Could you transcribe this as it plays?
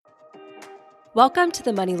Welcome to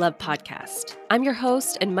the Money Love Podcast. I'm your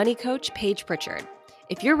host and money coach, Paige Pritchard.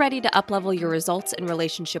 If you're ready to uplevel your results in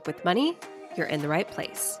relationship with money, you're in the right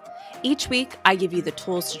place. Each week, I give you the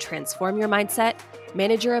tools to transform your mindset,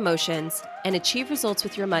 manage your emotions, and achieve results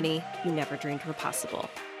with your money you never dreamed were possible.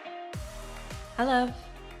 Hello.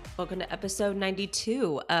 Welcome to episode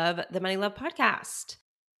 92 of the Money Love Podcast.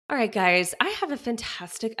 All right, guys, I have a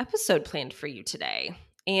fantastic episode planned for you today.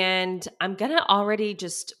 And I'm going to already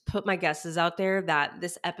just put my guesses out there that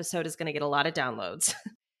this episode is going to get a lot of downloads,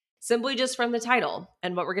 simply just from the title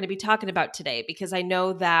and what we're going to be talking about today, because I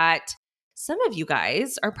know that some of you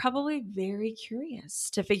guys are probably very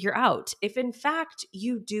curious to figure out if, in fact,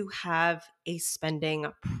 you do have a spending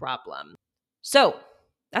problem. So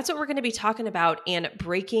that's what we're going to be talking about and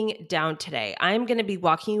breaking down today. I'm going to be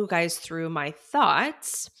walking you guys through my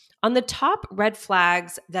thoughts on the top red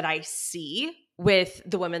flags that I see with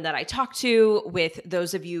the women that I talk to, with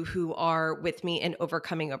those of you who are with me in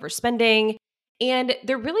overcoming overspending. And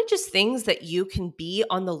they're really just things that you can be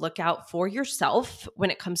on the lookout for yourself when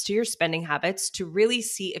it comes to your spending habits to really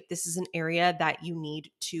see if this is an area that you need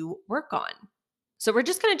to work on. So we're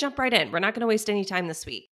just going to jump right in. We're not going to waste any time this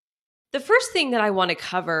week. The first thing that I want to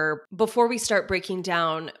cover before we start breaking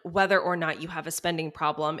down whether or not you have a spending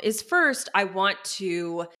problem is first, I want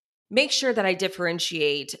to make sure that I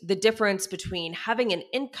differentiate the difference between having an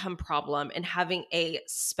income problem and having a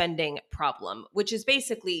spending problem, which is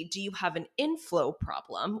basically, do you have an inflow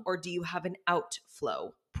problem or do you have an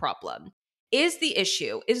outflow problem? Is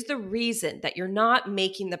the reason that you're not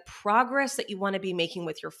making the progress that you want to be making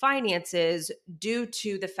with your finances due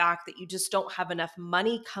to the fact that you just don't have enough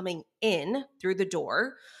money coming in through the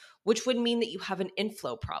door, which would mean that you have an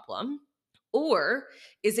inflow problem? Or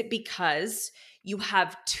is it because you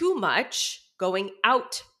have too much going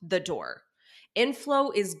out the door?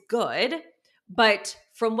 Inflow is good, but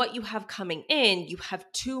from what you have coming in, you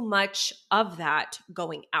have too much of that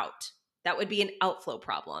going out. That would be an outflow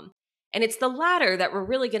problem. And it's the latter that we're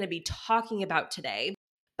really going to be talking about today.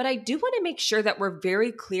 But I do want to make sure that we're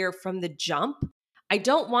very clear from the jump. I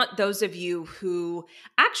don't want those of you who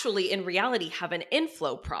actually in reality have an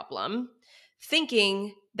inflow problem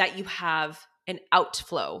thinking that you have an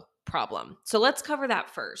outflow problem. So let's cover that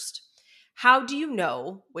first. How do you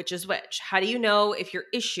know which is which? How do you know if your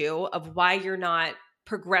issue of why you're not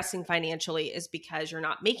progressing financially is because you're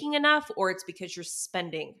not making enough or it's because you're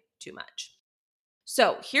spending too much?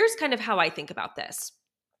 So here's kind of how I think about this.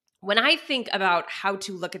 When I think about how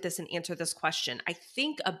to look at this and answer this question, I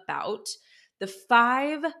think about the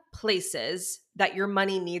 5 places that your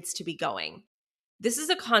money needs to be going. This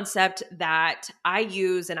is a concept that I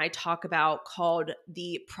use and I talk about called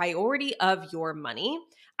the priority of your money.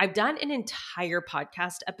 I've done an entire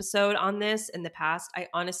podcast episode on this in the past. I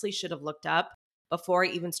honestly should have looked up before I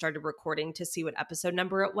even started recording to see what episode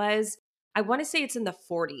number it was. I want to say it's in the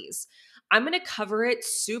 40s. I'm going to cover it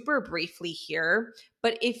super briefly here,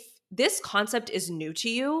 but if this concept is new to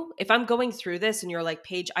you, if I'm going through this and you're like,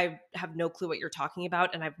 Paige, I have no clue what you're talking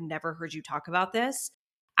about and I've never heard you talk about this,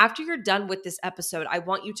 after you're done with this episode, I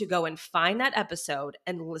want you to go and find that episode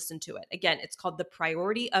and listen to it. Again, it's called The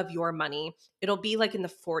Priority of Your Money. It'll be like in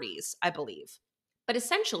the 40s, I believe. But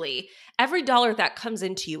essentially, every dollar that comes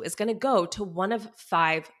into you is going to go to one of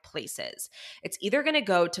 5 places. It's either going to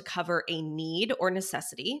go to cover a need or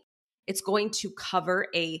necessity. It's going to cover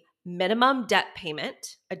a minimum debt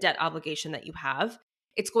payment, a debt obligation that you have.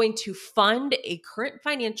 It's going to fund a current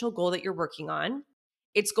financial goal that you're working on.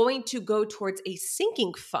 It's going to go towards a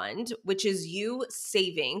sinking fund, which is you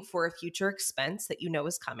saving for a future expense that you know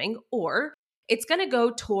is coming, or it's going to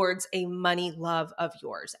go towards a money love of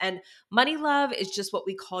yours. And money love is just what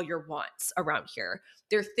we call your wants around here.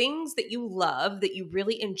 They're things that you love, that you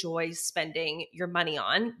really enjoy spending your money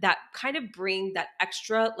on, that kind of bring that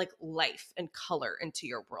extra like life and color into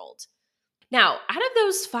your world. Now, out of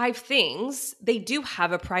those 5 things, they do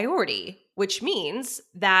have a priority, which means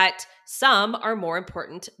that some are more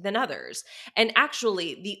important than others. And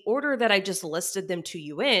actually, the order that I just listed them to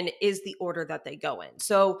you in is the order that they go in.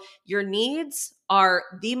 So your needs are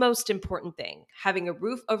the most important thing. Having a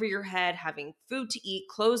roof over your head, having food to eat,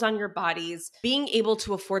 clothes on your bodies, being able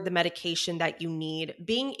to afford the medication that you need,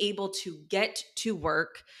 being able to get to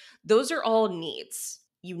work, those are all needs.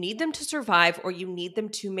 You need them to survive or you need them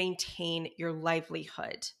to maintain your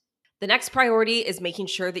livelihood. The next priority is making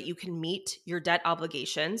sure that you can meet your debt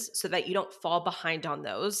obligations so that you don't fall behind on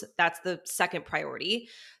those. That's the second priority.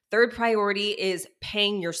 Third priority is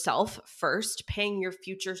paying yourself first, paying your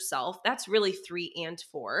future self. That's really 3 and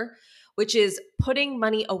 4, which is putting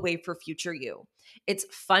money away for future you. It's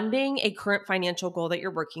funding a current financial goal that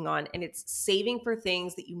you're working on, and it's saving for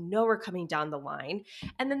things that you know are coming down the line.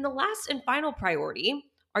 And then the last and final priority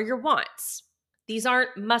are your wants. These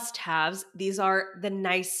aren't must-haves. These are the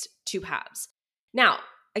nice to haves. Now,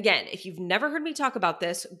 again, if you've never heard me talk about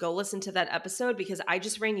this, go listen to that episode because I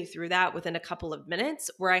just ran you through that within a couple of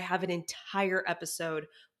minutes where I have an entire episode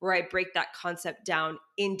where I break that concept down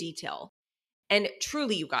in detail. And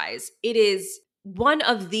truly, you guys, it is one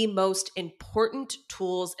of the most important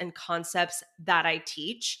tools and concepts that I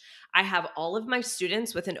teach. I have all of my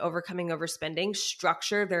students within Overcoming Overspending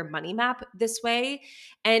structure their money map this way,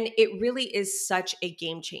 and it really is such a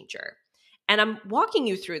game changer. And I'm walking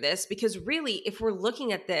you through this because really, if we're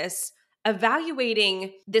looking at this,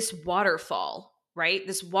 evaluating this waterfall, right?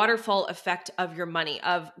 This waterfall effect of your money,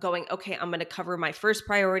 of going, okay, I'm going to cover my first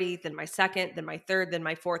priority, then my second, then my third, then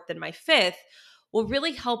my fourth, then my fifth, will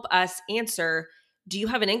really help us answer, do you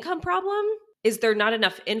have an income problem? Is there not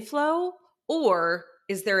enough inflow? Or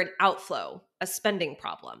is there an outflow, a spending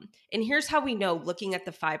problem? And here's how we know looking at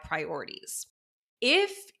the 5 priorities.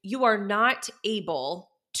 If you are not able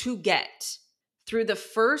to get through the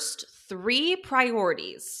first 3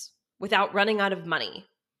 priorities without running out of money,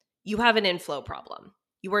 you have an inflow problem.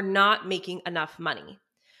 You are not making enough money.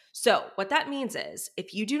 So what that means is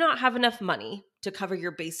if you do not have enough money to cover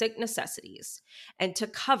your basic necessities and to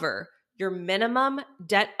cover your minimum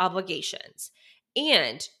debt obligations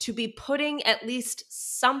and to be putting at least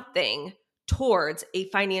something towards a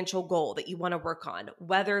financial goal that you want to work on,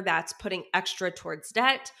 whether that's putting extra towards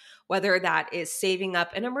debt, whether that is saving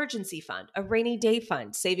up an emergency fund, a rainy day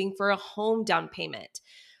fund, saving for a home down payment.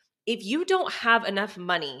 If you don't have enough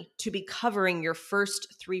money to be covering your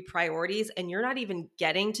first 3 priorities and you're not even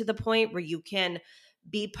getting to the point where you can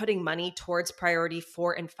be putting money towards priority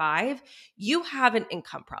 4 and 5, you have an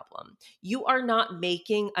income problem. You are not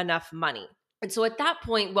making enough money. And so at that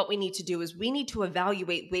point, what we need to do is we need to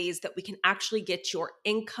evaluate ways that we can actually get your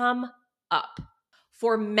income up.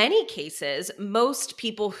 For many cases, most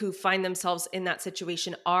people who find themselves in that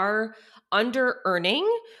situation are under earning,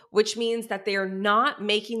 which means that they are not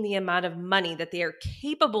making the amount of money that they are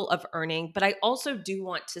capable of earning. But I also do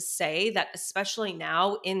want to say that especially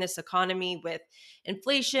now in this economy with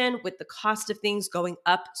inflation, with the cost of things going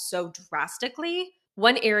up so drastically,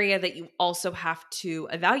 one area that you also have to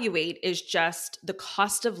evaluate is just the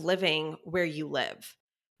cost of living where you live.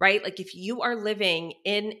 Right? Like if you are living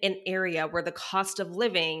in an area where the cost of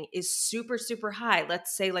living is super, super high,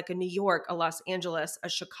 let's say like a New York, a Los Angeles, a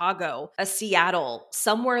Chicago, a Seattle,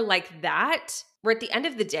 somewhere like that, where at the end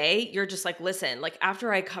of the day, you're just like, listen, like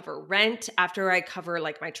after I cover rent, after I cover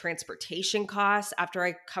like my transportation costs, after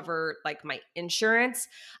I cover like my insurance,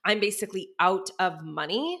 I'm basically out of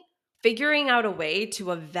money. Figuring out a way to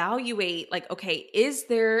evaluate like, okay, is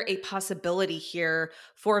there a possibility here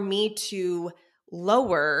for me to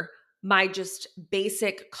lower my just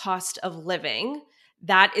basic cost of living?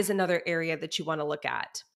 That is another area that you want to look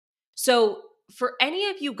at. So for any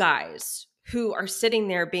of you guys who are sitting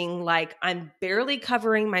there being like, I'm barely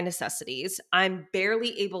covering my necessities, I'm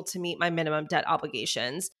barely able to meet my minimum debt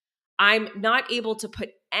obligations, I'm not able to put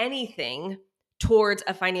anything towards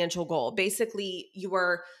a financial goal. Basically, you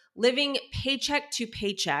are living paycheck to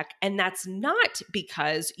paycheck. And that's not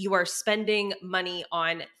because you are spending money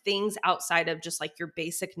on things outside of just like your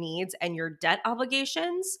basic needs and your debt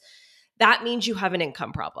obligations. That means you have an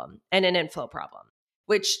income problem and an inflow problem,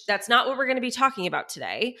 which that's not what we're going to be talking about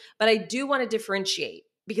today. But I do want to differentiate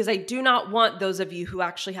because I do not want those of you who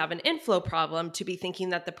actually have an inflow problem to be thinking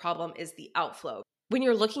that the problem is the outflow. When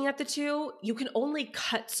you're looking at the two, you can only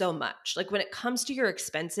cut so much. Like when it comes to your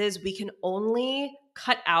expenses, we can only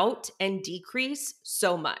cut out and decrease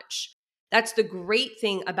so much. That's the great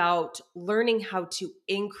thing about learning how to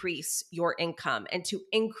increase your income and to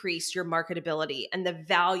increase your marketability and the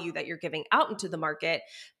value that you're giving out into the market,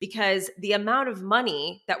 because the amount of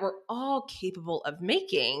money that we're all capable of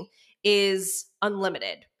making is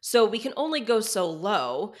unlimited. So we can only go so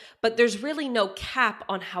low, but there's really no cap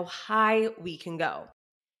on how high we can go.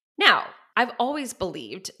 Now, I've always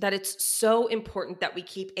believed that it's so important that we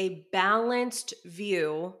keep a balanced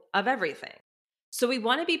view of everything. So we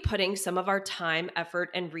want to be putting some of our time, effort,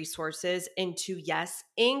 and resources into, yes,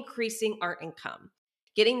 increasing our income,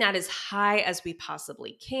 getting that as high as we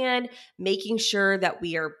possibly can, making sure that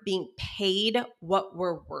we are being paid what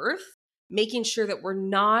we're worth, making sure that we're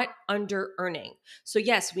not under earning. So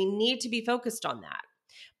yes, we need to be focused on that.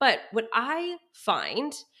 But what I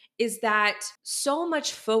find is that so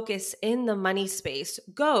much focus in the money space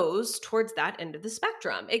goes towards that end of the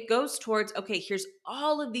spectrum. It goes towards, okay, here's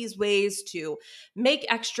all of these ways to make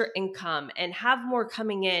extra income and have more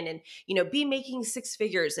coming in and, be making six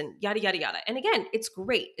figures and yada, yada, yada. And again, it's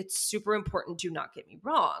great. It's super important. Do not get me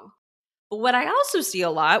wrong. But what I also see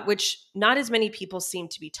a lot, which not as many people seem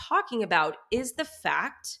to be talking about, is the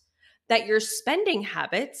fact that your spending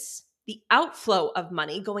habits, the outflow of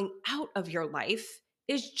money going out of your life,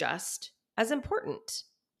 is just as important.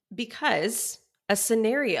 Because a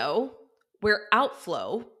scenario where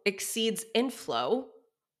outflow exceeds inflow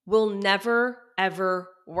will never, ever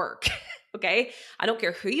work. Okay? I don't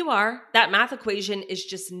care who you are, that math equation is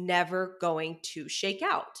just never going to shake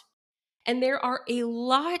out. And there are a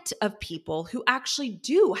lot of people who actually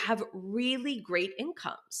do have really great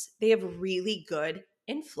incomes. They have really good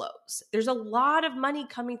inflows. There's a lot of money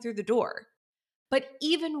coming through the door. But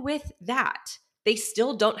even with that, they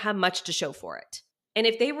still don't have much to show for it. And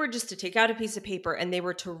if they were just to take out a piece of paper and they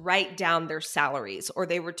were to write down their salaries or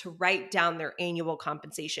they were to write down their annual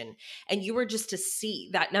compensation and you were just to see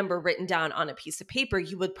that number written down on a piece of paper,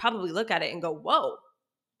 you would probably look at it and go, whoa,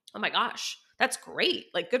 oh my gosh, that's great.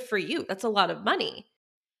 Like, good for you. That's a lot of money.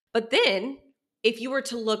 But then if you were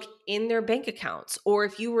to look in their bank accounts or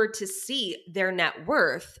if you were to see their net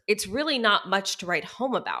worth, it's really not much to write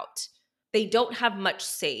home about. They don't have much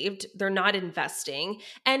saved. They're not investing.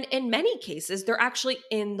 And in many cases, they're actually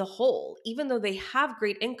in the hole. Even though they have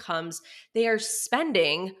great incomes, they are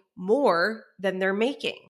spending more than they're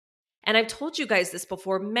making. And I've told you guys this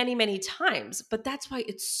before many, many times, but that's why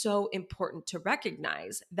it's so important to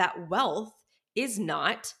recognize that wealth is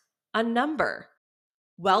not a number.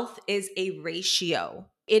 Wealth is a ratio.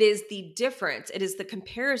 It is the difference. It is the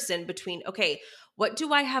comparison between, okay, what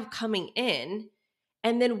do I have coming in?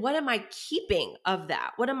 And then what am I keeping of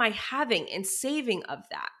that? What am I having and saving of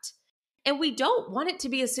that? And we don't want it to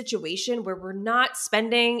be a situation where we're not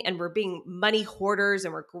spending and we're being money hoarders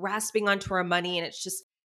and we're grasping onto our money and it's just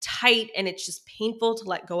tight and it's just painful to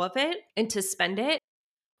let go of it and to spend it.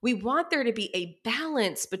 We want there to be a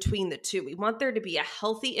balance between the two. We want there to be a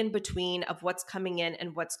healthy in between of what's coming in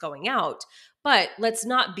and what's going out. But let's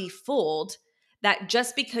not be fooled that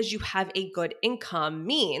just because you have a good income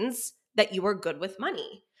means that you are good with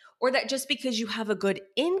money, or that just because you have a good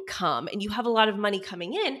income and you have a lot of money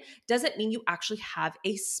coming in doesn't mean you actually have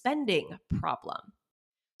a spending problem.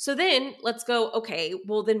 So then let's go, okay,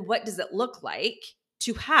 well then what does it look like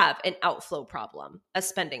to have an outflow problem, a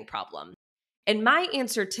spending problem? And my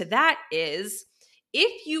answer to that is,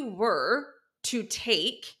 if you were to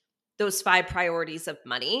take those 5 priorities of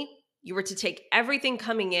money, you were to take everything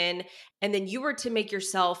coming in, and then you were to make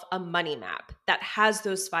yourself a money map that has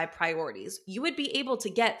those 5 priorities, you would be able to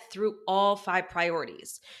get through all 5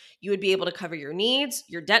 priorities. You would be able to cover your needs,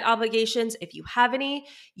 your debt obligations, if you have any.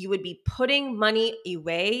 You would be putting money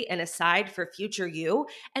away and aside for future you.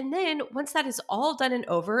 And then once that is all done and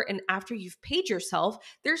over, and after you've paid yourself,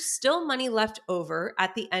 there's still money left over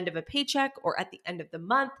at the end of a paycheck or at the end of the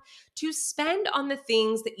month to spend on the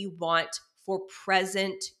things that you want for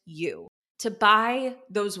present you, to buy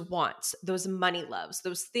those wants, those money loves,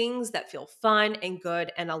 those things that feel fun and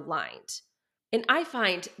good and aligned. And I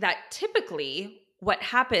find that typically what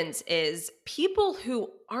happens is people who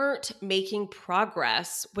aren't making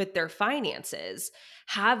progress with their finances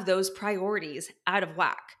have those priorities out of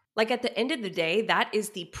whack. Like, at the end of the day, that is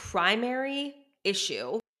the primary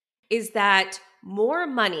issue, is that more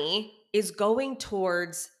money is going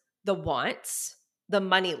towards the wants, the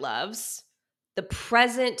money loves, the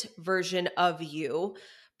present version of you,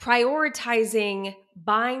 prioritizing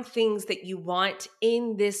buying things that you want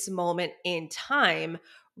in this moment in time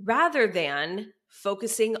rather than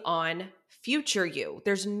focusing on future you.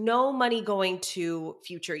 There's no money going to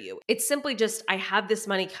future you. It's simply just, I have this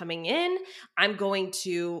money coming in. I'm going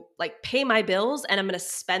to pay my bills and I'm going to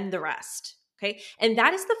spend the rest. Okay. And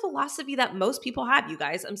that is the philosophy that most people have, you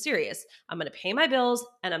guys. I'm serious. I'm going to pay my bills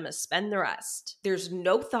and I'm going to spend the rest. There's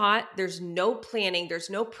no thought, there's no planning,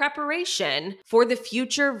 there's no preparation for the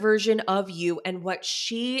future version of you and what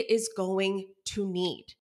she is going to need.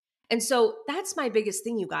 And so that's my biggest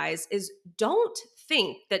thing, you guys, is don't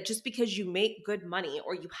think that just because you make good money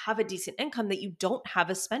or you have a decent income that you don't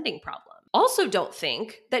have a spending problem. Also, don't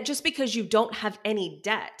think that just because you don't have any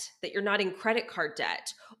debt, that you're not in credit card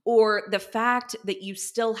debt, or the fact that you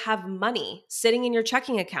still have money sitting in your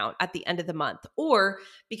checking account at the end of the month, or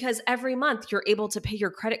because every month you're able to pay your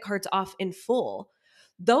credit cards off in full,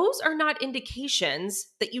 those are not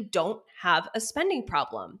indications that you don't have a spending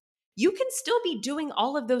problem. You can still be doing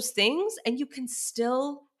all of those things and you can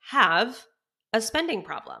still have a spending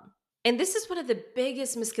problem. And this is one of the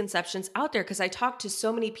biggest misconceptions out there because I talk to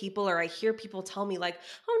so many people or I hear people tell me like,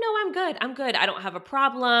 "Oh no, I'm good. I'm good. I don't have a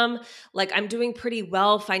problem. Like I'm doing pretty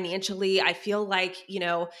well financially. I feel like,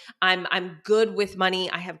 I'm good with money.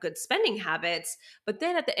 I have good spending habits." But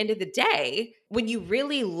then at the end of the day, when you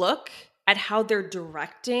really look at how they're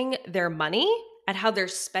directing their money, at how they're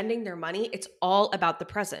spending their money, it's all about the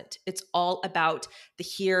present. It's all about the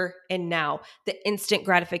here and now, the instant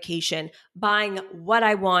gratification, buying what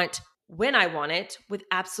I want when I want it with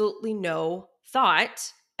absolutely no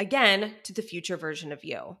thought, again, to the future version of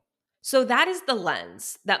you. So that is the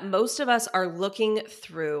lens that most of us are looking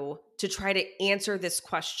through to try to answer this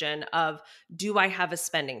question of, do I have a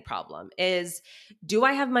spending problem? Do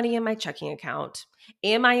I have money in my checking account?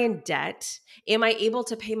 Am I in debt? Am I able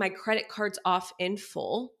to pay my credit cards off in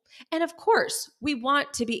full? And of course, we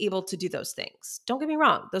want to be able to do those things. Don't get me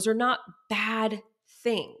wrong. Those are not bad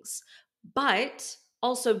things. But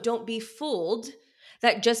also don't be fooled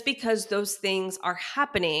that just because those things are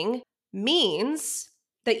happening means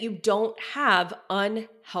that you don't have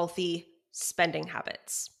unhealthy spending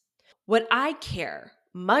habits. What I care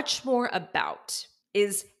much more about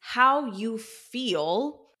is how you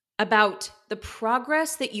feel about the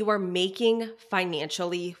progress that you are making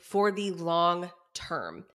financially for the long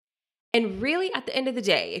term. And really, at the end of the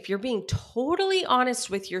day, if you're being totally honest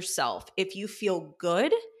with yourself, if you feel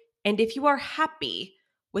good and if you are happy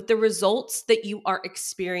with the results that you are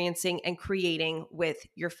experiencing and creating with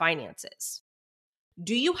your finances,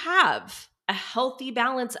 do you have a healthy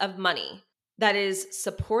balance of money that is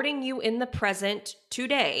supporting you in the present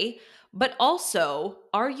today, but also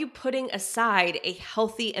are you putting aside a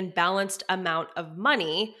healthy and balanced amount of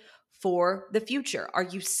money for the future? Are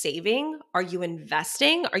you saving? Are you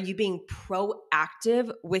investing? Are you being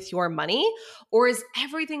proactive with your money? Or is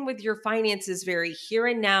everything with your finances very here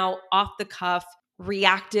and now, off the cuff,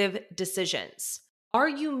 reactive decisions? Are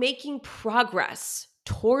you making progress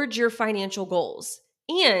towards your financial goals?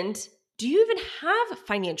 And do you even have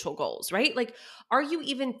financial goals, right? Like, are you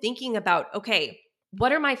even thinking about, okay,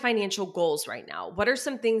 what are my financial goals right now? What are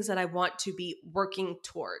some things that I want to be working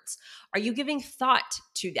towards? Are you giving thought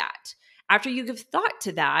to that? After you give thought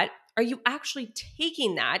to that, are you actually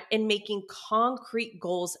taking that and making concrete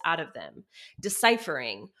goals out of them,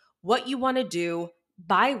 deciphering what you want to do,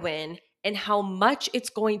 by when, and how much it's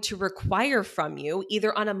going to require from you,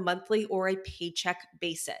 either on a monthly or a paycheck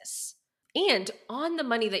basis? And on the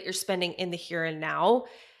money that you're spending in the here and now,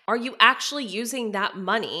 are you actually using that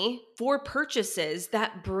money for purchases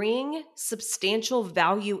that bring substantial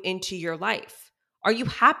value into your life? Are you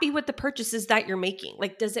happy with the purchases that you're making?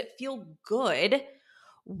 Like, does it feel good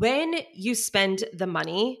when you spend the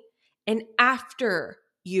money and after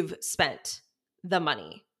you've spent the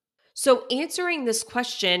money? So, answering this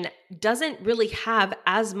question doesn't really have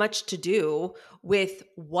as much to do with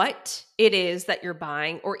what it is that you're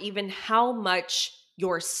buying or even how much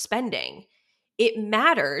you're spending. It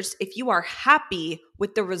matters if you are happy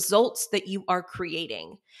with the results that you are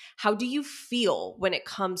creating. How do you feel when it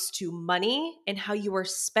comes to money and how you are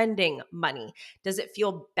spending money? Does it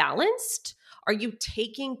feel balanced? Are you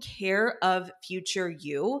taking care of future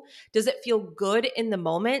you? Does it feel good in the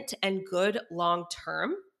moment and good long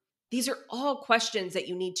term? These are all questions that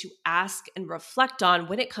you need to ask and reflect on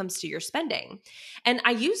when it comes to your spending. And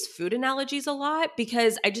I use food analogies a lot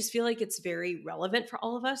because I just feel like it's very relevant for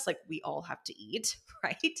all of us. Like, we all have to eat,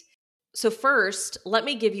 right? So, first, let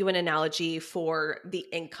me give you an analogy for the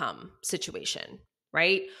income situation,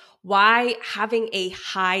 right? Why having a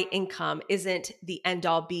high income isn't the end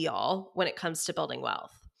all be all when it comes to building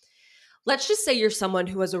wealth. Let's just say you're someone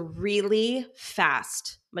who has a really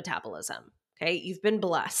fast metabolism. Okay, you've been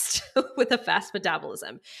blessed with a fast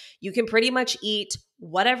metabolism. You can pretty much eat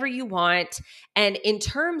whatever you want. And in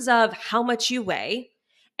terms of how much you weigh,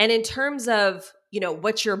 and in terms of,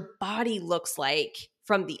 what your body looks like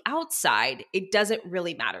from the outside, it doesn't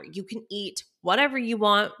really matter. You can eat whatever you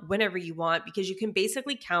want, whenever you want, because you can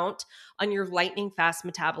basically count on your lightning fast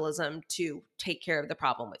metabolism to take care of the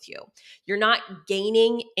problem with you. You're not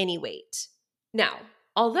gaining any weight. Now,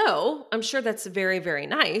 although I'm sure that's very, very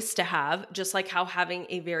nice to have, just like how having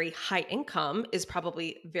a very high income is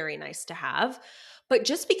probably very nice to have. But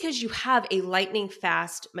just because you have a lightning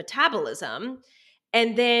fast metabolism,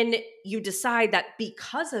 and then you decide that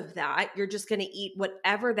because of that, you're just going to eat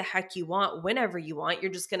whatever the heck you want, whenever you want.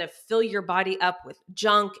 You're just going to fill your body up with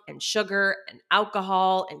junk and sugar and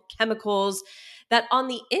alcohol and chemicals, that on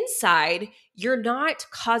the inside, you're not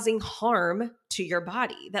causing harm to your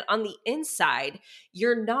body. That on the inside,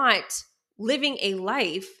 you're not living a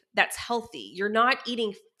life that's healthy. You're not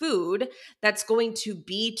eating food that's going to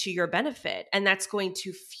be to your benefit and that's going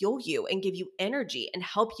to fuel you and give you energy and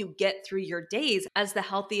help you get through your days as the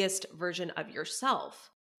healthiest version of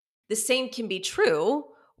yourself. The same can be true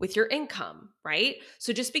with your income, right?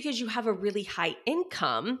 So just because you have a really high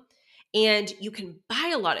income and you can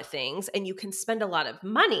buy a lot of things and you can spend a lot of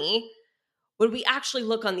money, when we actually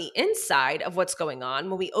look on the inside of what's going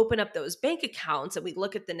on, when we open up those bank accounts and we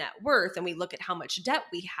look at the net worth and we look at how much debt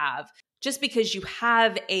we have, just because you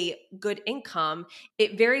have a good income,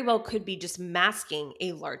 it very well could be just masking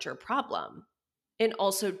a larger problem. And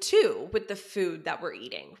also, too, with the food that we're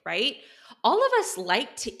eating, right? All of us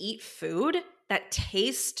like to eat food that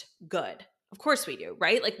tastes good. Of course we do,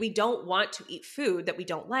 right? Like we don't want to eat food that we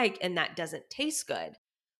don't like and that doesn't taste good.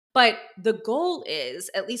 But the goal is,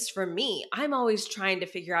 at least for me, I'm always trying to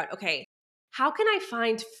figure out, okay, how can I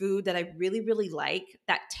find food that I really, really like,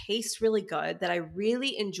 that tastes really good, that I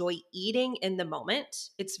really enjoy eating in the moment?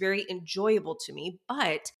 It's very enjoyable to me,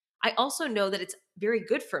 but I also know that it's very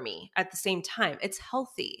good for me at the same time. It's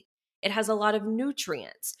healthy. It has a lot of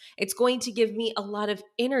nutrients. It's going to give me a lot of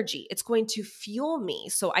energy. It's going to fuel me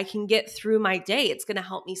so I can get through my day. It's going to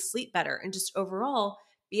help me sleep better and just overall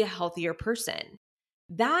be a healthier person.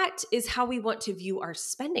 That is how we want to view our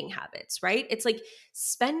spending habits, right? It's like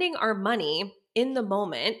spending our money in the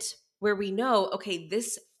moment where we know, okay,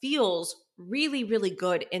 this feels really, really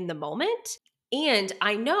good in the moment. And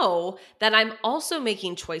I know that I'm also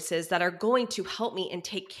making choices that are going to help me and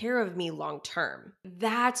take care of me long term.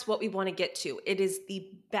 That's what we want to get to. It is the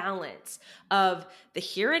balance of the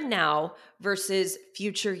here and now versus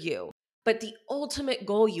future you. But the ultimate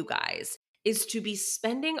goal, you guys, is to be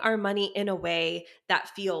spending our money in a way that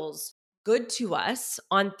feels good to us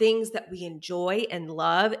on things that we enjoy and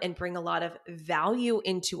love and bring a lot of value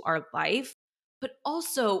into our life. But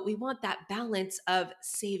also, we want that balance of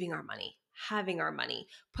saving our money, having our money,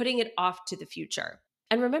 putting it off to the future.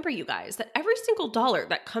 And remember, you guys, that every single dollar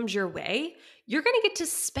that comes your way, you're going to get to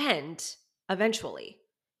spend eventually.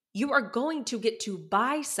 You are going to get to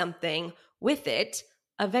buy something with it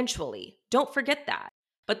eventually. Don't forget that.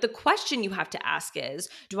 But the question you have to ask is,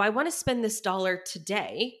 do I want to spend this dollar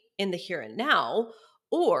today in the here and now?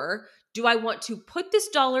 Or do I want to put this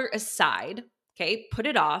dollar aside, okay, put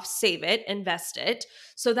it off, save it, invest it,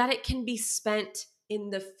 so that it can be spent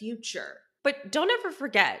in the future? But don't ever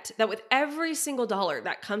forget that with every single dollar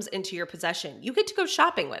that comes into your possession, you get to go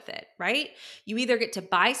shopping with it, right? You either get to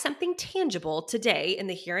buy something tangible today in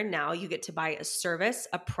the here and now, you get to buy a service,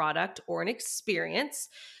 a product, or an experience,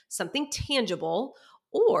 something tangible,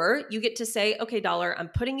 or you get to say, okay, dollar, I'm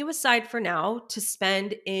putting you aside for now to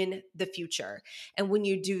spend in the future. And when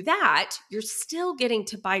you do that, you're still getting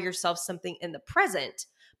to buy yourself something in the present.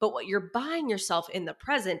 But what you're buying yourself in the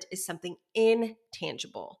present is something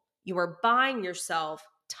intangible. You are buying yourself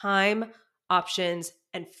time, options,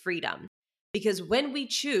 and freedom. Because when we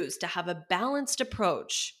choose to have a balanced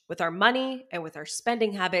approach with our money and with our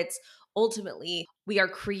spending habits, ultimately, we are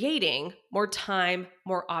creating more time,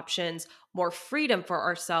 more options, more freedom for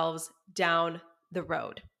ourselves down the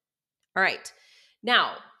road. All right.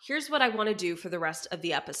 Now, here's what I want to do for the rest of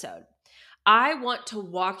the episode. I want to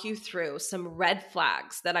walk you through some red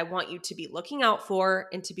flags that I want you to be looking out for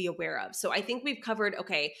and to be aware of. So I think we've covered,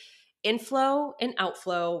 okay, inflow and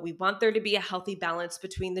outflow. We want there to be a healthy balance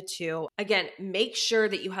between the two. Again, make sure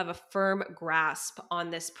that you have a firm grasp on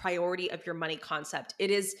this priority of your money concept.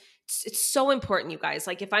 It's so important, you guys.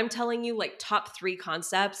 Like if I'm telling you like top 3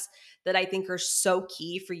 concepts that I think are so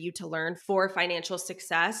key for you to learn for financial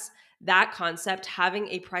success, that concept, having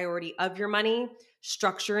a priority of your money,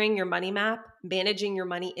 structuring your money map, managing your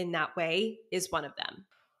money in that way is one of them.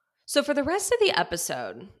 So for the rest of the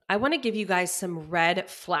episode, I want to give you guys some red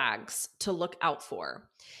flags to look out for.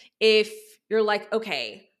 If you're like,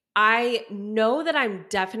 okay, I know that I'm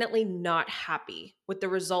definitely not happy with the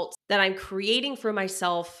results that I'm creating for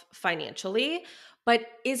myself financially, but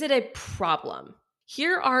is it a problem?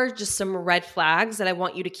 Here are just some red flags that I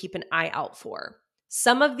want you to keep an eye out for.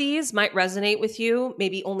 Some of these might resonate with you.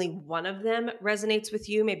 Maybe only one of them resonates with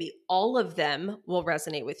you. Maybe all of them will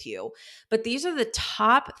resonate with you. But these are the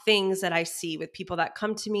top things that I see with people that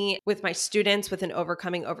come to me, with my students, with an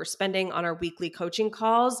Overcoming Overspending on our weekly coaching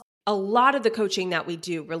calls. A lot of the coaching that we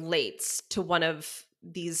do relates to one of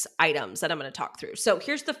these items that I'm going to talk through. So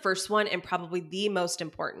here's the first one, and probably the most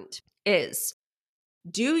important is,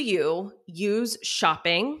 do you use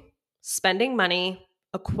shopping, spending money,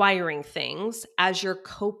 acquiring things as your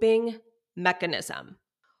coping mechanism?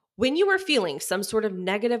 When you are feeling some sort of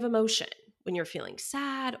negative emotion, when you're feeling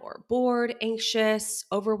sad or bored, anxious,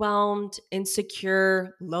 overwhelmed,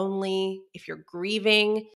 insecure, lonely, if you're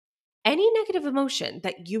grieving, any negative emotion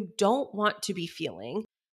that you don't want to be feeling,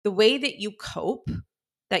 the way that you cope,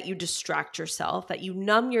 that you distract yourself, that you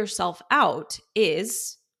numb yourself out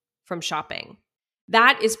is from shopping.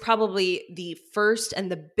 That is probably the first and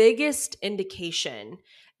the biggest indication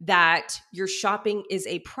that your shopping is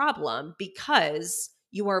a problem because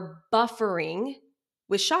you are buffering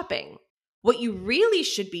with shopping. What you really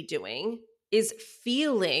should be doing is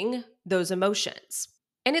feeling those emotions.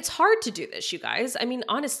 And it's hard to do this, you guys. I mean,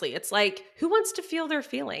 honestly, it's like, who wants to feel their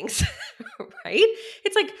feelings, right?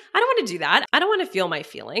 It's like, I don't want to do that. I don't want to feel my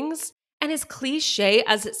feelings. And as cliche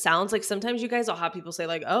as it sounds, like sometimes you guys will have people say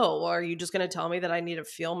like, oh, well, are you just going to tell me that I need to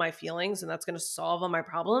feel my feelings and that's going to solve all my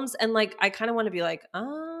problems? And like, I kind of want to be like,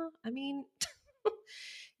 I mean,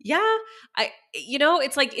 yeah,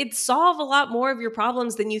 it's like it'd solve a lot more of your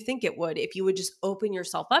problems than you think it would if you would just open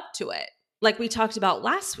yourself up to it. Like we talked about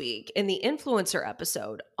last week in the influencer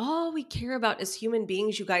episode, all we care about as human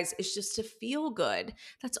beings, you guys, is just to feel good.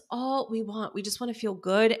 That's all we want. We just want to feel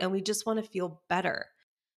good and we just want to feel better.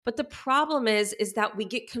 But the problem is that we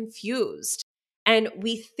get confused and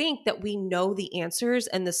we think that we know the answers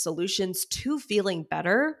and the solutions to feeling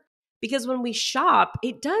better because when we shop,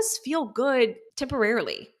 it does feel good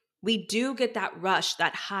temporarily. We do get that rush,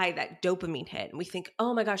 that high, that dopamine hit. And we think,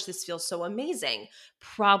 oh my gosh, this feels so amazing.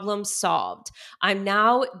 Problem solved. I'm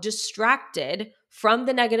now distracted from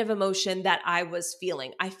the negative emotion that I was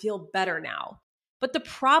feeling. I feel better now. But the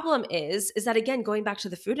problem is that again, going back to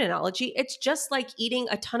the food analogy, it's just like eating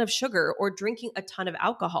a ton of sugar or drinking a ton of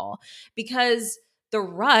alcohol because the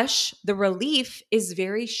rush, the relief is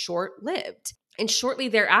very short-lived. And shortly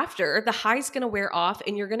thereafter, the high's going to wear off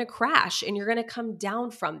and you're going to crash and you're going to come down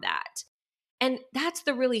from that. And that's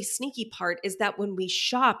the really sneaky part is that when we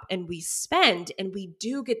shop and we spend and we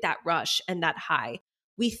do get that rush and that high,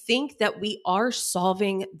 we think that we are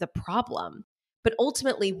solving the problem. But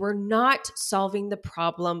ultimately, we're not solving the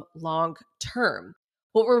problem long term.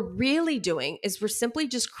 What we're really doing is we're simply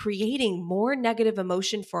just creating more negative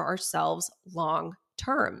emotion for ourselves long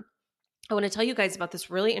term. I want to tell you guys about this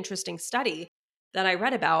really interesting study that I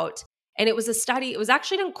read about. And it was a study, it was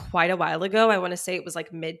actually done quite a while ago. I want to say it was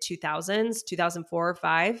like mid 2000s, 2004 or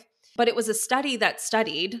 5. But it was a study that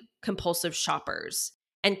studied compulsive shoppers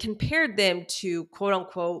and compared them to quote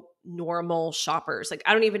unquote normal shoppers. Like,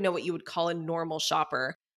 I don't even know what you would call a normal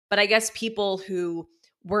shopper, but I guess people who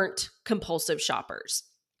weren't compulsive shoppers.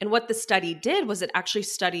 And what the study did was it actually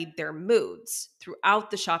studied their moods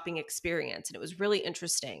throughout the shopping experience. And it was really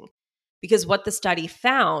interesting. Because what the study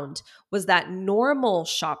found was that normal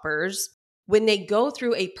shoppers, when they go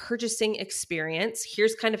through a purchasing experience,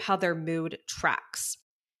 here's kind of how their mood tracks.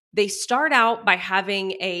 They start out by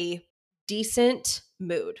having a decent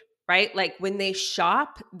mood, right? Like when they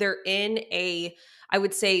shop, they're in a, I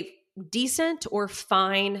would say, decent or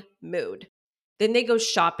fine mood. Then they go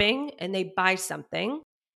shopping and they buy something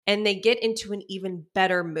and they get into an even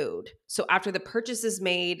better mood. So after the purchase is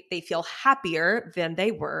made, they feel happier than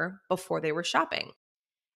they were before they were shopping.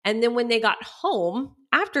 And then when they got home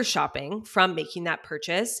after shopping from making that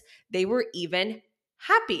purchase, they were even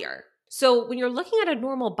happier. So when you're looking at a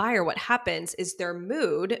normal buyer, what happens is their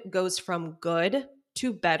mood goes from good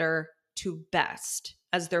to better to best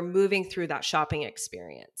as they're moving through that shopping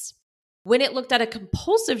experience. When it looked at a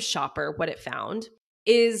compulsive shopper, what it found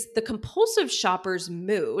is the compulsive shopper's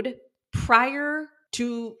mood prior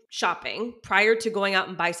to shopping, prior to going out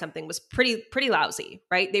and buy something was pretty lousy,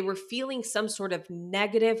 right? They were feeling some sort of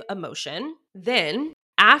negative emotion. Then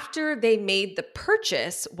after they made the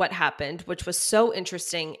purchase, what happened, which was so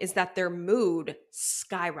interesting, is that their mood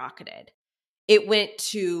skyrocketed. It went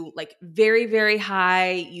to like very, very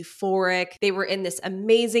high, euphoric. They were in this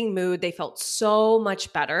amazing mood. They felt so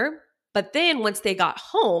much better. But then once they got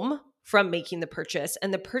home from making the purchase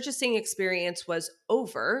and the purchasing experience was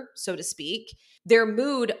over, so to speak, their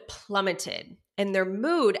mood plummeted and their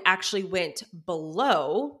mood actually went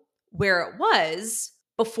below where it was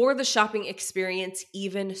before the shopping experience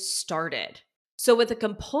even started. So with a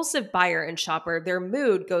compulsive buyer and shopper, their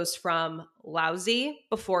mood goes from lousy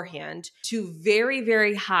beforehand to very,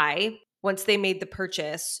 very high once they made the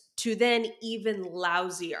purchase to then even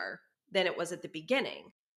lousier than it was at the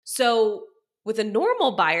beginning. So with a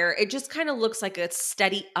normal buyer, it just kind of looks like a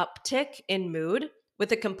steady uptick in mood.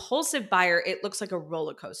 With a compulsive buyer, it looks like a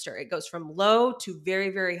roller coaster. It goes from low to very,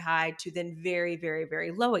 very high to then very, very,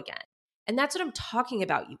 very low again. And that's what I'm talking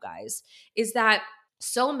about, you guys, is that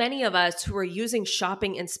So many of us who are using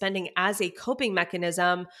shopping and spending as a coping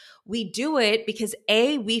mechanism, we do it because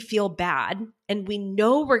A, we feel bad and we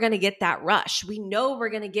know we're going to get that rush. We know we're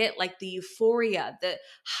going to get like the euphoria, the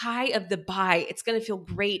high of the buy. It's going to feel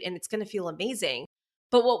great and it's going to feel amazing.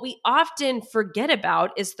 But what we often forget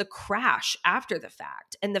about is the crash after the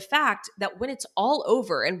fact, and the fact that when it's all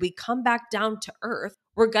over and we come back down to earth,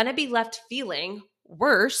 we're going to be left feeling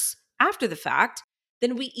worse after the fact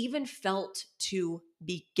than we even felt to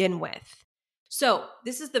begin with. So,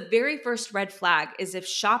 this is the very first red flag, is if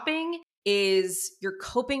shopping is your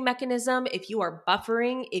coping mechanism, if you are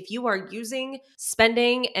buffering, if you are using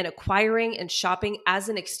spending and acquiring and shopping as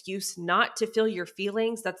an excuse not to feel your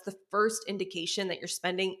feelings, that's the first indication that your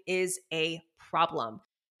spending is a problem.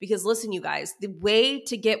 Because listen, you guys, the way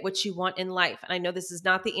to get what you want in life, and I know this is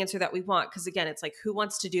not the answer that we want, because again, it's like, who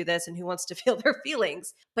wants to do this and who wants to feel their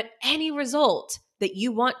feelings? But any result that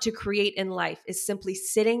you want to create in life is simply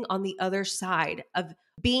sitting on the other side of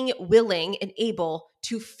being willing and able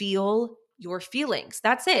to feel your feelings.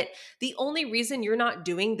 That's it. The only reason you're not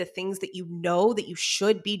doing the things that you know that you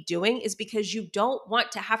should be doing is because you don't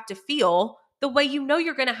want to have to feel the way you know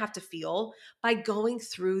you're going to have to feel by going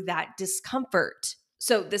through that discomfort.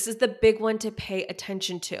 So this is the big one to pay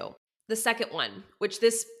attention to. The second one, which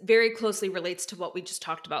this very closely relates to what we just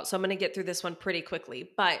talked about. So I'm going to get through this one pretty quickly.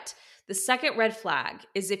 But the second red flag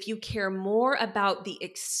is if you care more about the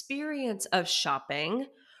experience of shopping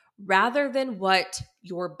rather than what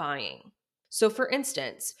you're buying. So for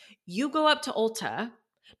instance, you go up to Ulta,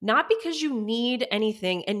 not because you need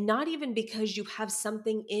anything and not even because you have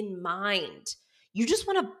something in mind. You just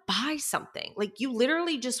want to buy something. Like you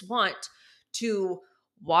literally just want to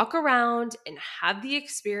walk around and have the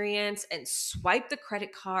experience and swipe the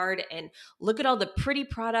credit card and look at all the pretty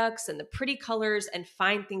products and the pretty colors and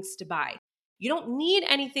find things to buy. You don't need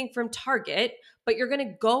anything from Target, but you're going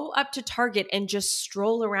to go up to Target and just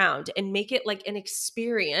stroll around and make it like an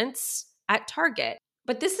experience at Target.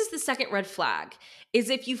 But this is the second red flag, is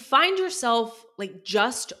if you find yourself like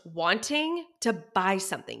just wanting to buy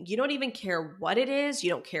something. You don't even care what it is. You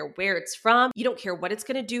don't care where it's from. You don't care what it's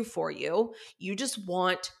going to do for you. You just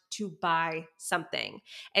want to buy something.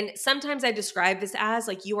 And sometimes I describe this as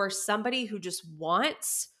like you are somebody who just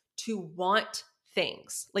wants to want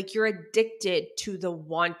things. Like you're addicted to the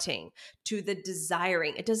wanting, to the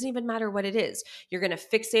desiring. It doesn't even matter what it is. You're going to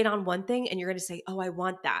fixate on one thing and you're going to say, oh, I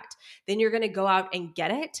want that. Then you're going to go out and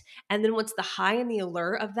get it. And then once the high and the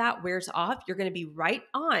allure of that wears off, you're going to be right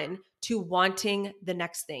on to wanting the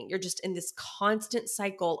next thing. You're just in this constant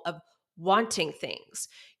cycle of wanting things.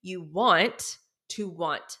 You want to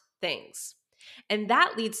want things. And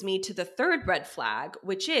that leads me to the third red flag,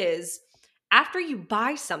 which is after you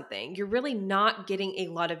buy something, you're really not getting a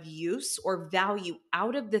lot of use or value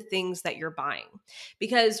out of the things that you're buying.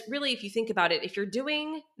 Because really, if you think about it, if you're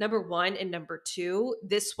doing number one and number two,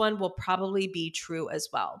 this one will probably be true as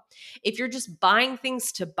well. If you're just buying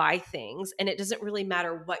things to buy things and it doesn't really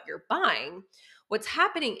matter what you're buying, what's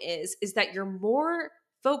happening is that you're more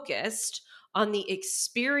focused on the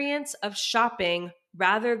experience of shopping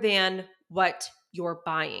rather than what you're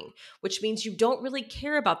buying, which means you don't really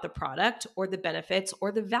care about the product or the benefits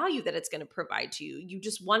or the value that it's going to provide to you. You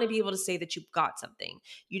just want to be able to say that you've got something.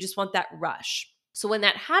 You just want that rush. So when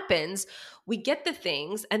that happens, we get the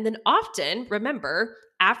things, and then often, remember,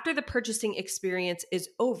 after the purchasing experience is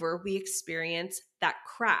over, we experience that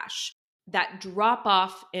crash, that drop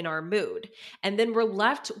off in our mood. And then we're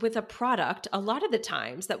left with a product a lot of the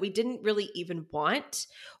times that we didn't really even want.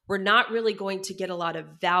 We're not really going to get a lot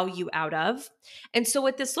of value out of. And so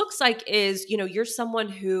what this looks like is, you're someone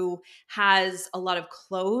who has a lot of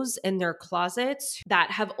clothes in their closets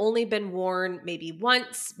that have only been worn maybe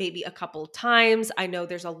once, maybe a couple of times. I know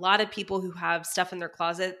there's a lot of people who have stuff in their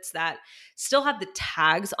closets that still have the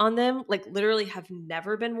tags on them, like literally have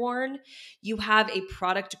never been worn. You have a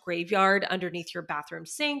product graveyard underneath your bathroom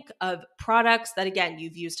sink of products that, again,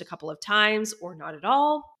 you've used a couple of times or not at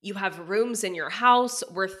all. You have rooms in your house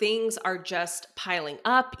where things are just piling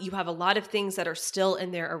up. You have a lot of things that are still in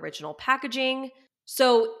their original packaging.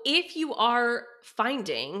 So if you are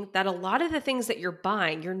finding that a lot of the things that you're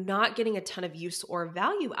buying, you're not getting a ton of use or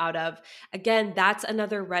value out of, again, that's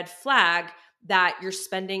another red flag that your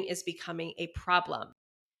spending is becoming a problem.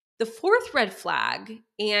 The fourth red flag,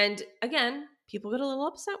 and again, people get a little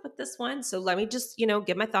upset with this one, so let me just,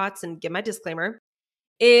 give my thoughts and give my disclaimer,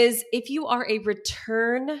 is if you are a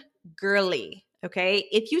return girly, okay?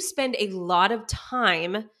 If you spend a lot of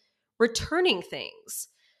time returning things,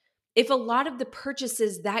 if a lot of the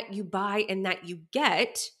purchases that you buy and that you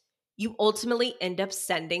get, you ultimately end up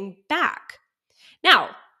sending back.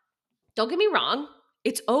 Now, don't get me wrong.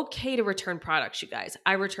 It's okay to return products, you guys.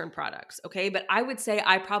 I return products, okay? But I would say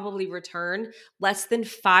I probably return less than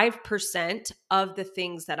 5% of the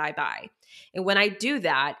things that I buy. And when I do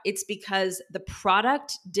that, it's because the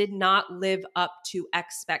product did not live up to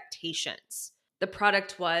expectations. The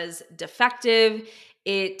product was defective.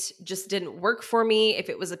 It just didn't work for me. If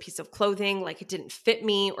it was a piece of clothing, like it didn't fit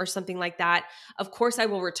me or something like that, of course I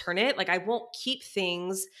will return it. Like I won't keep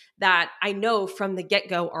things that I know from the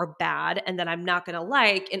get-go are bad and that I'm not going to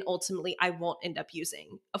like and ultimately I won't end up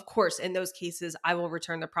using. Of course, in those cases, I will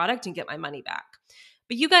return the product and get my money back.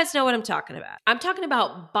 But you guys know what I'm talking about. I'm talking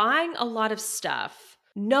about buying a lot of stuff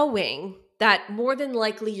knowing that more than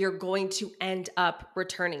likely you're going to end up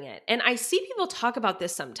returning it. And I see people talk about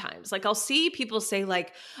this sometimes. Like I'll see people say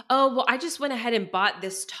like, "Oh, well, I just went ahead and bought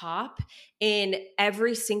this top in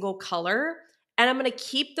every single color and I'm going to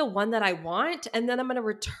keep the one that I want and then I'm going to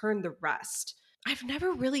return the rest." I've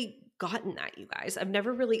never really gotten that, you guys. I've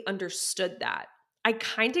never really understood that. I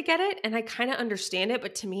kind of get it and I kind of understand it,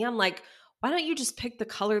 but to me I'm like, why don't you just pick the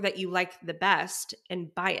color that you like the best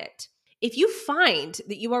and buy it? If you find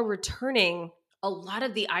that you are returning a lot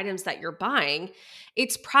of the items that you're buying,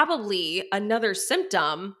 it's probably another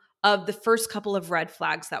symptom of the first couple of red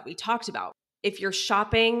flags that we talked about. If you're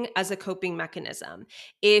shopping as a coping mechanism,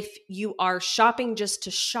 if you are shopping just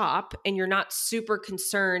to shop and you're not super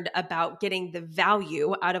concerned about getting the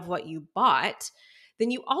value out of what you bought,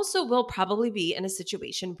 then you also will probably be in a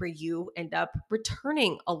situation where you end up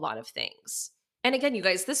returning a lot of things. And again, you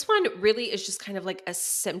guys, this one really is just kind of like a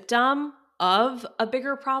symptom of a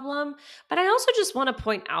bigger problem. But I also just want to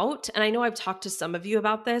point out, and I know I've talked to some of you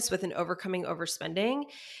about this with an overcoming overspending,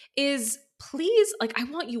 is please, like, I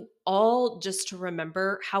want you all just to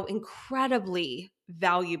remember how incredibly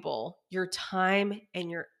valuable your time and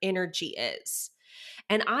your energy is.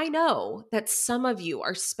 And I know that some of you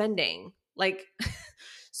are spending like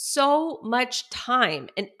so much time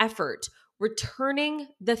and effort returning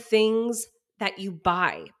the things that you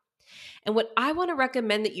buy. And what I want to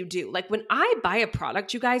recommend that you do, like when I buy a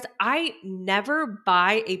product, you guys, I never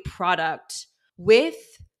buy a product with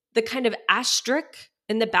the kind of asterisk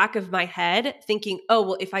in the back of my head thinking, oh,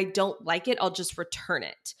 well, if I don't like it, I'll just return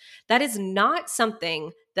it. That is not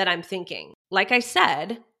something that I'm thinking. Like I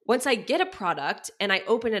said, once I get a product and I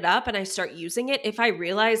open it up and I start using it, if I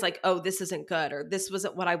realize like, oh, this isn't good, or this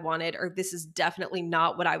wasn't what I wanted, or this is definitely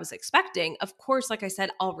not what I was expecting, of course, like I said,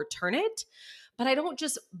 I'll return it. But I don't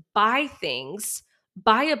just buy things,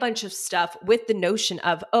 buy a bunch of stuff with the notion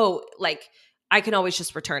of, oh, like I can always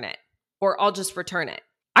just return it or I'll just return it.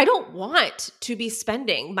 I don't want to be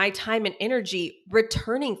spending my time and energy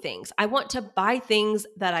returning things. I want to buy things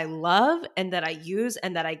that I love and that I use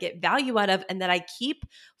and that I get value out of and that I keep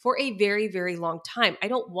for a very, very long time. I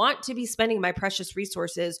don't want to be spending my precious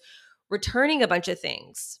resources returning a bunch of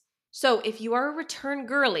things. So if you are a return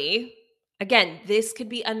girly, again, this could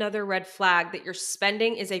be another red flag that your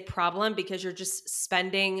spending is a problem because you're just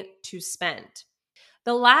spending to spend.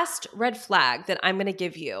 The last red flag that I'm going to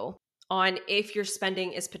give you on if your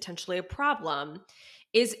spending is potentially a problem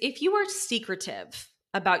is if you are secretive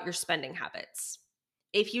about your spending habits.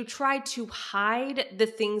 If you try to hide the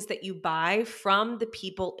things that you buy from the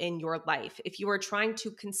people in your life, if you are trying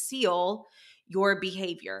to conceal your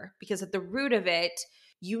behavior, because at the root of it,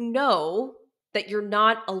 you know that you're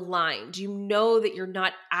not aligned. You know that you're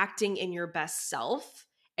not acting in your best self,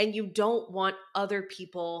 and you don't want other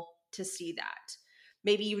people to see that.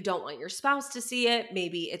 Maybe you don't want your spouse to see it.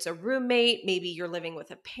 Maybe it's a roommate. Maybe you're living with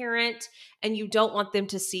a parent and you don't want them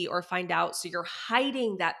to see or find out. So you're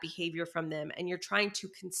hiding that behavior from them and you're trying to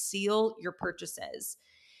conceal your purchases.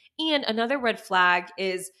 And another red flag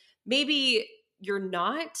is maybe you're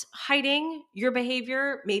not hiding your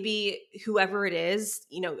behavior. Maybe whoever it is,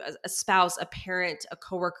 you know, a spouse, a parent, a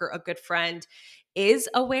coworker, a good friend is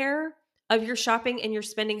aware of your shopping and your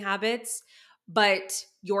spending habits, but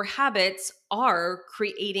your habits are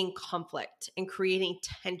creating conflict and creating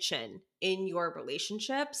tension in your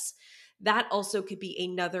relationships. That also could be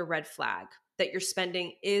another red flag that your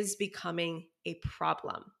spending is becoming a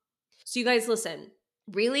problem. So you guys, listen,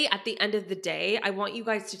 really at the end of the day, I want you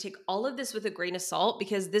guys to take all of this with a grain of salt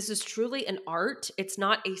because this is truly an art. It's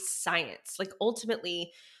not a science. Like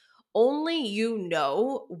ultimately, only you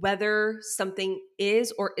know whether something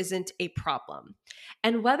is or isn't a problem.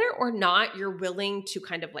 And whether or not you're willing to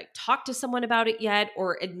kind of like talk to someone about it yet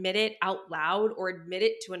or admit it out loud or admit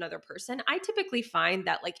it to another person, I typically find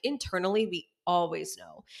that like internally, we always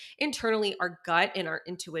know. Internally, our gut and our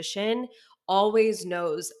intuition always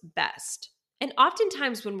knows best. And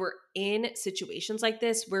oftentimes when we're in situations like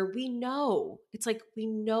this where we know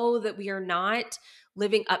that we are not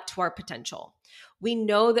living up to our potential. We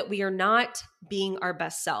know that we are not being our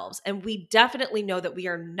best selves. And we definitely know that we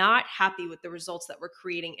are not happy with the results that we're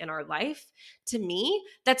creating in our life. To me,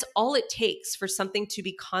 that's all it takes for something to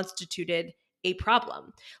be constituted a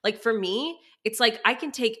problem. Like for me, it's like I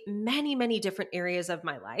can take many, many different areas of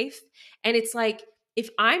my life. And it's like, if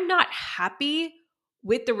I'm not happy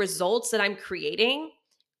with the results that I'm creating,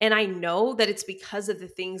 and I know that it's because of the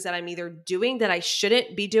things that I'm either doing that I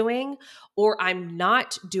shouldn't be doing, or I'm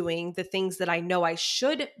not doing the things that I know I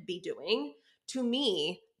should be doing, to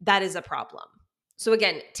me, that is a problem. So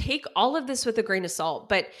again, take all of this with a grain of salt.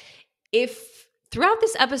 But if throughout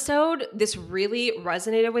this episode, this really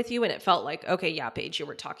resonated with you and it felt like, okay, yeah, Paige, you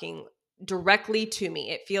were talking directly to me.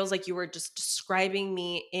 It feels like you were just describing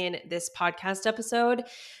me in this podcast episode,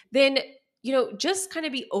 then just kind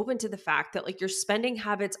of be open to the fact that like your spending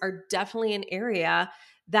habits are definitely an area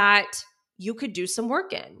that you could do some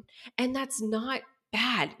work in. And that's not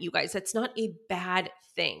bad, you guys. That's not a bad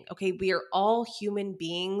thing. Okay. We are all human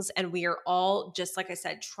beings and we are all, just like I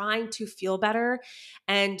said, trying to feel better.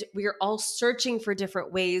 And we are all searching for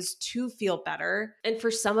different ways to feel better. And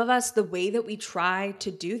for some of us, the way that we try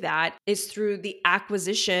to do that is through the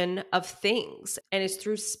acquisition of things and is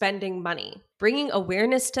through spending money. Bringing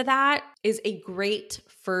awareness to that is a great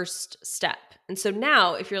first step. And so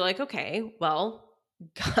now if you're like, okay, well,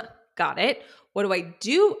 got it. What do I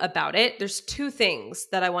do about it? There's two things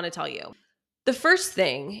that I want to tell you. The first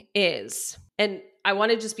thing is, and I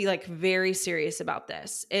want to just be like very serious about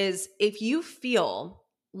this, is if you feel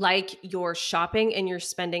like your shopping and your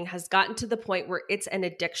spending has gotten to the point where it's an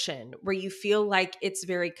addiction, where you feel like it's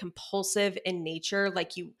very compulsive in nature,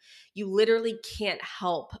 like you literally can't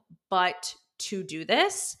help but to do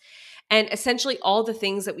this. And essentially all the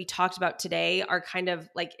things that we talked about today are kind of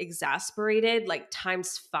like exasperated, like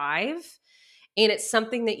times 5. And it's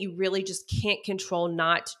something that you really just can't control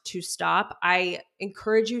not to stop. I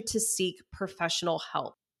encourage you to seek professional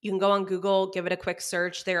help. You can go on Google, give it a quick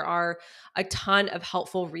search. There are a ton of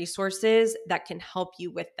helpful resources that can help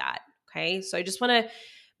you with that. Okay. So I just want to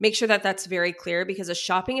make sure that that's very clear, because a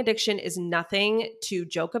shopping addiction is nothing to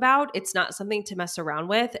joke about. It's not something to mess around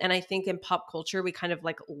with. And I think in pop culture, we kind of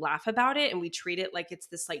like laugh about it and we treat it like it's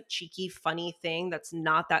this like cheeky, funny thing that's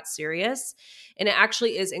not that serious. And it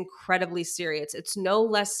actually is incredibly serious. It's no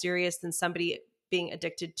less serious than somebody being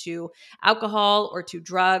addicted to alcohol or to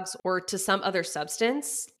drugs or to some other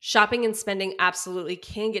substance. Shopping and spending absolutely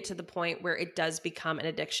can get to the point where it does become an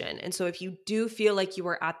addiction. And so if you do feel like you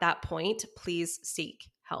are at that point, please seek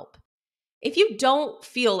help. If you don't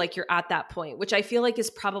feel like you're at that point, which I feel like is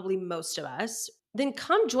probably most of us, then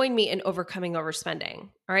come join me in Overcoming Overspending.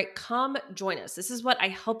 All right, come join us. This is what I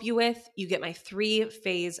help you with. You get my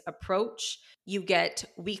 3-phase approach. You get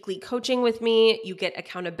weekly coaching with me. You get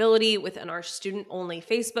accountability within our student-only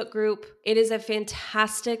Facebook group. It is a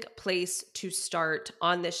fantastic place to start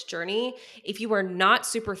on this journey. If you are not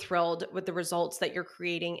super thrilled with the results that you're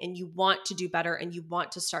creating and you want to do better and you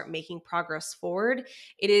want to start making progress forward,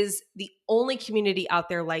 it is the only community out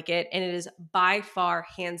there like it, and it is by far,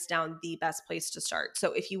 hands down, the best place to start.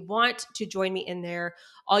 So if you want to join me in there,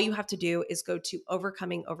 all you have to do is go to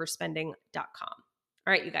overcomingoverspending.com.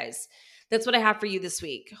 All right, you guys. That's what I have for you this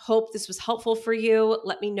week. Hope this was helpful for you.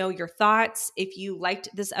 Let me know your thoughts. If you liked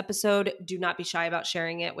this episode, do not be shy about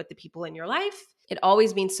sharing it with the people in your life. It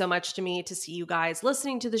always means so much to me to see you guys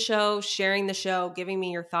listening to the show, sharing the show, giving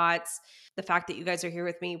me your thoughts. The fact that you guys are here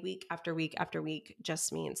with me week after week after week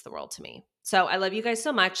just means the world to me. So I love you guys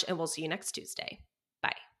so much, and we'll see you next Tuesday.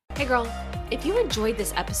 Bye. Hey girl, if you enjoyed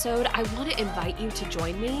this episode, I want to invite you to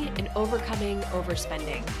join me in Overcoming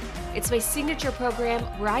Overspending. It's my signature program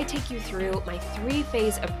where I take you through my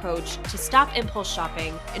 3-phase approach to stop impulse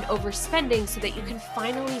shopping and overspending so that you can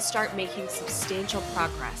finally start making substantial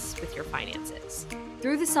progress with your finances.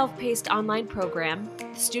 Through the self-paced online program,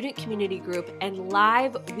 the student community group, and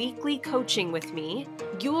live weekly coaching with me,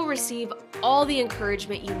 you will receive all the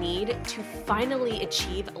encouragement you need to finally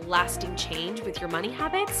achieve lasting change with your money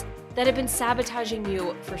habits that have been sabotaging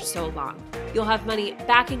you for so long. You'll have money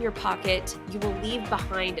back in your pocket. You will leave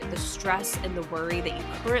behind the stress and the worry that you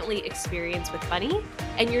currently experience with money,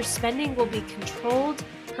 and your spending will be controlled,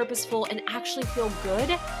 purposeful, and actually feel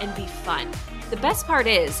good and be fun. The best part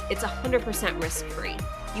is it's 100% risk-free.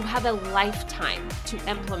 You have a lifetime to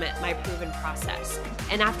implement my proven process.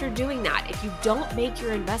 And after doing that, if you don't make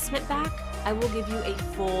your investment back, I will give you a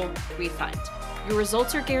full refund. Your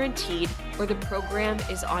results are guaranteed, or the program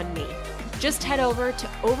is on me. Just head over to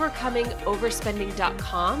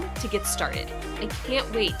overcomingoverspending.com to get started. I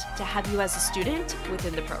can't wait to have you as a student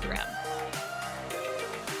within the program.